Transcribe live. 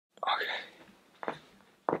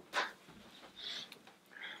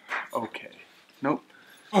Okay. Nope.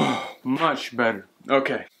 Oh, much better.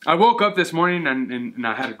 Okay. I woke up this morning and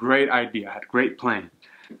I had a great idea. I had a great plan.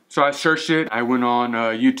 So I searched it. I went on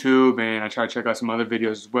YouTube and I tried to check out some other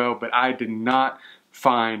videos as well, but I did not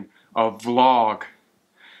find a vlog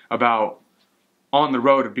about on the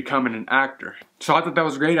road of becoming an actor. So I thought that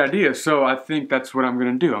was a great idea. So I think that's what I'm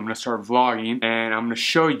gonna do. I'm gonna start vlogging and I'm gonna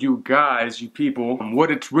show you guys, you people,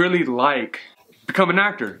 what it's really like to become an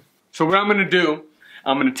actor. So what I'm gonna do,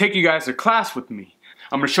 I'm gonna take you guys to class with me.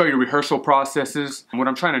 I'm gonna show you rehearsal processes. And what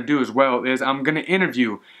I'm trying to do as well is I'm gonna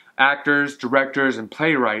interview actors, directors, and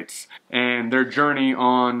playwrights and their journey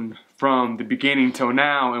on from the beginning till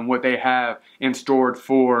now and what they have in store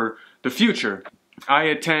for the future. I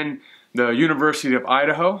attend the University of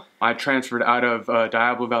Idaho. I transferred out of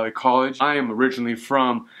Diablo Valley College. I am originally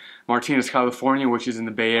from Martinez, California, which is in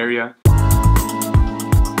the Bay Area.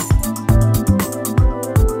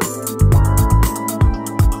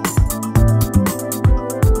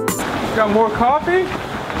 Got more coffee?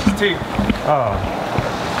 It's tea. Oh,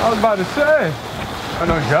 I was about to say. I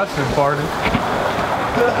know Justin farted.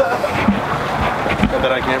 Got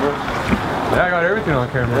that on camera? Yeah, I got everything on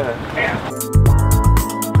camera. Yeah.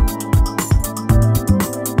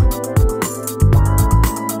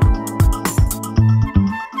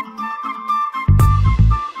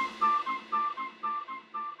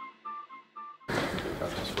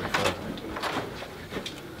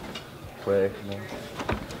 Play.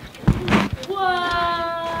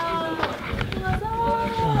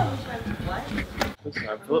 Listen,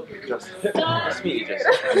 I'm Philip. Justin. Nice to meet you,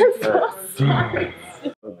 Justin.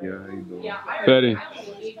 Betty.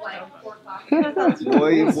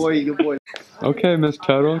 Good boy. Okay, Miss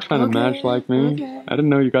Tuttle, trying to match like me. Okay. I didn't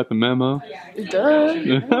know you got the memo. Duh.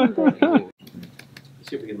 Let's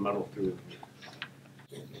see if we can muddle through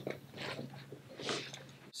it.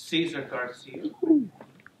 Cesar Garcia.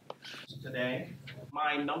 Today,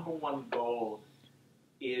 my #1 goal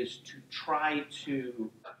is to try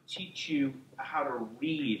to teach you how to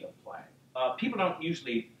read a play. People don't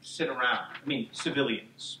usually sit around. I mean,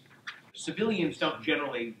 civilians. Civilians don't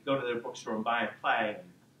generally go to their bookstore and buy a play and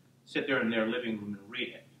sit there in their living room and read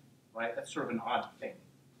it, right? That's sort of an odd thing.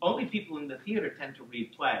 Only people in the theater tend to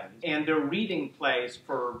read plays, and they're reading plays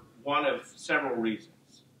for one of several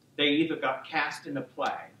reasons. They either got cast in a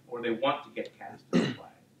play, or they want to get cast in a play.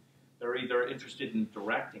 They're either interested in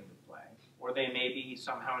directing the play, or they may be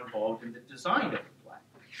somehow involved in the design of the play.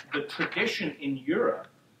 The tradition in Europe,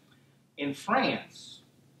 in France,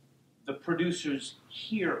 the producers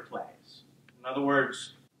hear plays. In other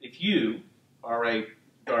words, if you are a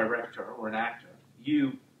director or an actor,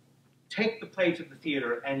 you take the play to the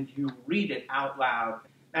theater and you read it out loud.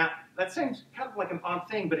 Now, that seems kind of like an odd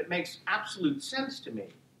thing, but it makes absolute sense to me,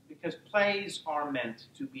 because plays are meant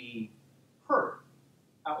to be heard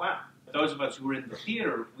out loud. Those of us who are in the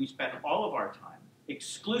theater, we spend all of our time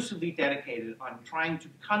exclusively dedicated on trying to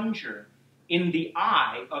conjure in the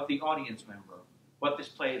eye of the audience member what this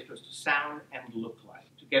play is supposed to sound and look like,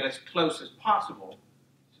 to get as close as possible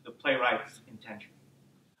to the playwright's intention.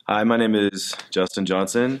 Hi, my name is Justin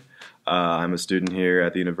Johnson. I'm a student here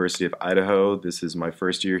at the University of Idaho. This is my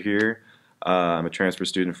first year here. I'm a transfer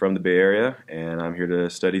student from the Bay Area, and I'm here to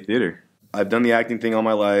study theater. I've done the acting thing all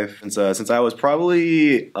my life since I was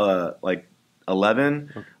probably like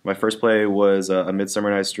 11. Okay. My first play was A Midsummer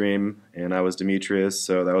Night's Dream, and I was Demetrius,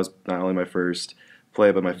 so that was not only my first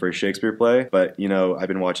play, but my first Shakespeare play. But, you know, I've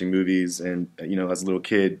been watching movies, and, you know, as a little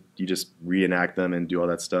kid, you just reenact them and do all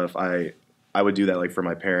that stuff. I would do that, like, for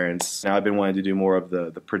my parents. Now I've been wanting to do more of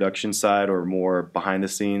the production side, or more behind the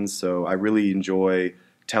scenes, so I really enjoy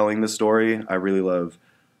telling the story. I really love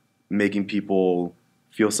making people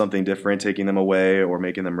feel something different, taking them away, or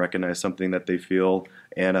making them recognize something that they feel.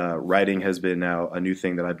 And writing has been now a new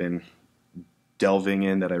thing that I've been delving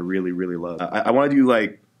in that I really, really love. I want to do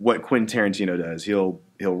like what Quentin Tarantino does. He'll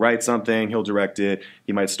write something, he'll direct it,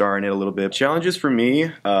 he might star in it a little bit. Challenges for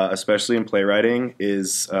me, especially in playwriting,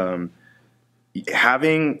 is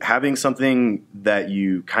having something that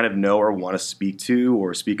you kind of know or want to speak to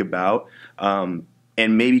or speak about, and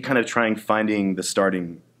maybe kind of finding the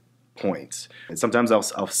starting point. And sometimes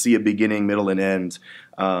I'll see a beginning, middle, and end,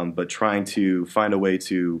 but trying to find a way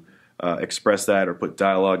to express that, or put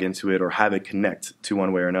dialogue into it, or have it connect to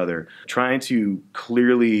one way or another. Trying to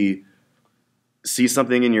clearly see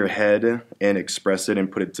something in your head and express it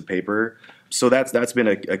and put it to paper. So that's been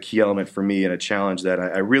a key element for me, and a challenge that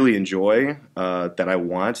I really enjoy, that I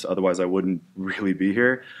want, otherwise I wouldn't really be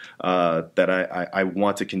here, that I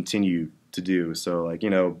want to continue to do. So, like, you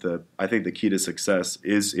know, I think the key to success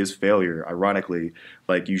is failure. Ironically,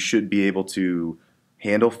 like, you should be able to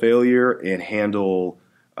handle failure and handle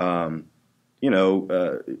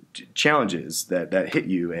challenges that hit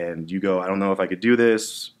you, and you go, I don't know if I could do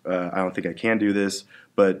this. I don't think I can do this.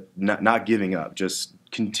 But not giving up, just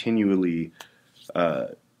continually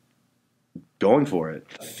going for it.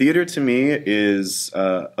 Theater to me is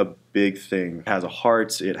a big thing. It has a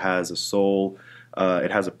heart, it has a soul,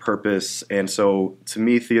 it has a purpose, and so to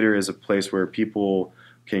me, theater is a place where people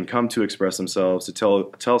can come to express themselves, to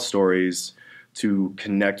tell stories, to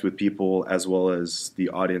connect with people as well as the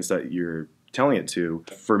audience that you're telling it to.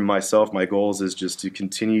 For myself, my goals is just to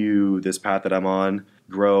continue this path that I'm on,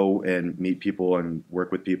 grow and meet people and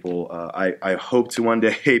work with people. I hope to one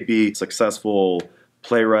day be a successful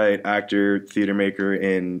playwright, actor, theater maker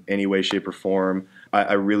in any way, shape, or form.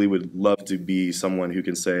 I really would love to be someone who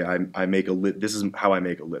can say, this is how I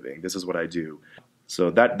make a living. This is what I do.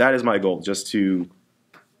 So that is my goal, just to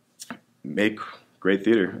make great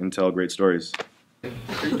theater and tell great stories. Are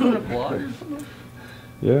you doing a vlog?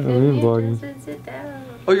 Yeah, I'm vlogging.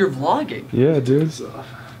 Oh, you're vlogging? Yeah, dude.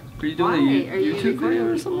 Are you doing a YouTube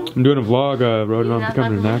video or something? I'm doing a vlog, road on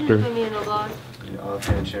becoming an actor.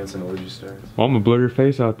 Offhand chance and orgy stars. Well, I'm gonna blur your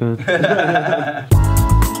face out then.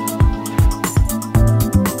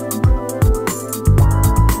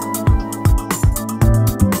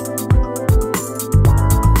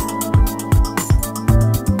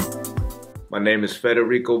 My name is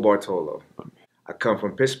Federico Bartolo. I come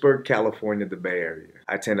from Pittsburgh, California, the Bay Area.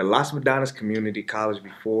 I attended Las Medanas Community College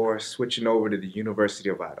before switching over to the University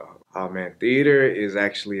of Idaho. Oh man, theater is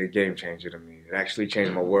actually a game changer to me. It actually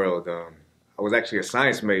changed my world. I was actually a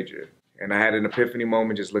science major, and I had an epiphany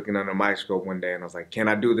moment just looking under a microscope one day, and I was like, can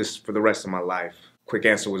I do this for the rest of my life? Quick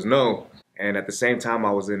answer was no. And at the same time,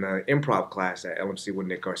 I was in an improv class at LMC with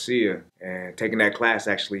Nick Garcia, and taking that class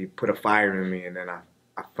actually put a fire in me, and then I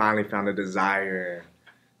finally found a desire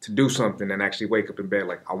to do something and actually wake up in bed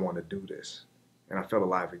like, I want to do this. And I felt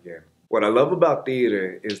alive again. What I love about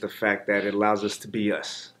theater is the fact that it allows us to be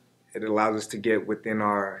us. It allows us to get within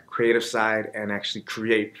our creative side and actually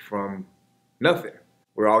create from nothing.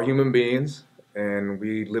 We're all human beings and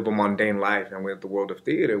we live a mundane life, and with the world of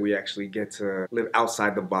theater, we actually get to live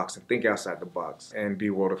outside the box and think outside the box and be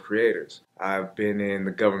world of creators. I've been in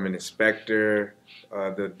The Government Inspector,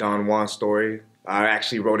 the Don Juan story. I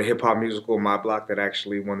actually wrote a hip-hop musical on my block that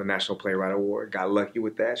actually won the National Playwright Award. Got lucky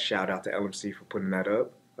with that. Shout out to LMC for putting that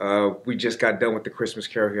up. We just got done with the Christmas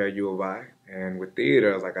Carol here at U of I. And with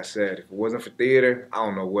theater, like I said, if it wasn't for theater, I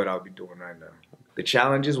don't know what I'll be doing right now. The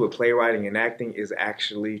challenges with playwriting and acting is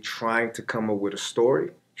actually trying to come up with a story,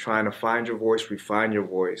 trying to find your voice, refine your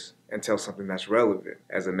voice, and tell something that's relevant.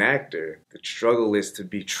 As an actor, the struggle is to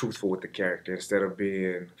be truthful with the character instead of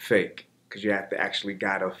being fake. Because you have to actually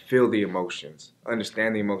gotta feel the emotions,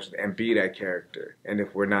 understand the emotions, and be that character. And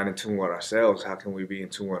if we're not in tune with ourselves, how can we be in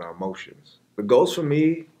tune with our emotions? The goals for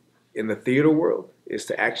me in the theater world is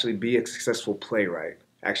to actually be a successful playwright.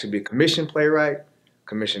 Actually be a commissioned playwright,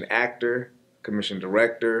 commissioned actor, commissioned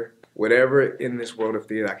director, whatever in this world of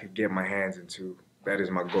theater I could get my hands into. That is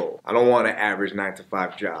my goal. I don't want an average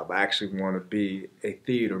 9-to-5 job. I actually want to be a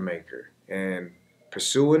theater maker. And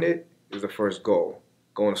pursuing it is the first goal.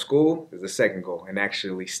 Going to school is the second goal, and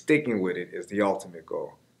actually sticking with it is the ultimate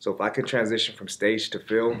goal. So if I could transition from stage to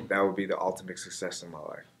film, that would be the ultimate success in my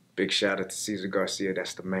life. Big shout out to Cesar Garcia,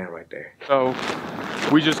 that's the man right there. So,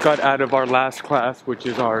 we just got out of our last class, which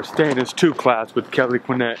is our Stannis 2 class with Kelly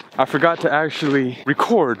Quinnett. I forgot to actually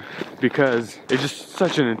record because it's just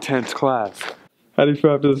such an intense class. How do you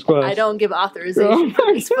feel after this class? I don't give authorization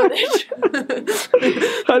for this footage.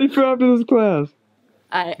 How do you feel after this class?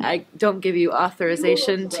 I don't give you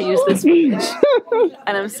authorization to use this footage.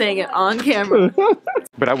 And I'm saying it on camera.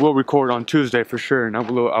 But I will record on Tuesday for sure, and I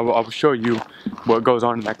will show you what goes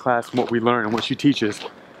on in that class and what we learn and what she teaches.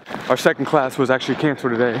 Our second class was actually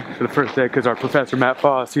canceled today for the first day because our professor, Matt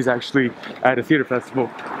Foss, he's actually at a theater festival,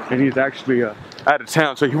 and he's actually out of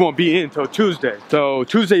town, so he won't be in until Tuesday. So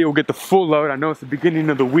Tuesday you'll get the full load. I know it's the beginning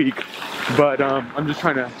of the week, but I'm just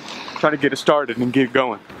trying to get it started and get it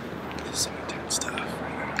going. Some intense stuff right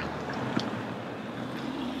now.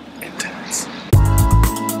 Intense.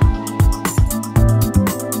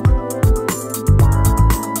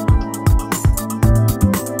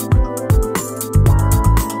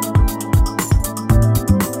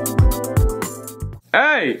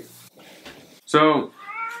 Hey! So,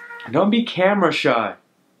 don't be camera shy.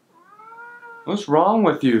 What's wrong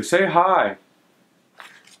with you? Say hi.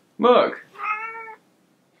 Look.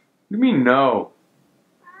 What do you mean no?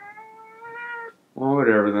 Well,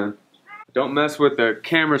 whatever then. Don't mess with the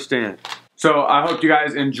camera stand. So, I hope you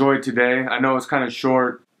guys enjoyed today. I know it's kind of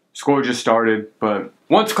short. School just started, but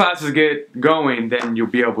once classes get going, then you'll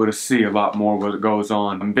be able to see a lot more what goes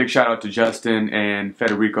on. Big shout out to Justin and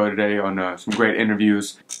Federico today on some great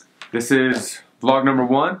interviews. This is vlog number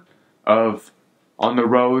 1 of On the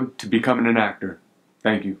Road to Becoming an Actor.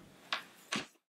 Thank you.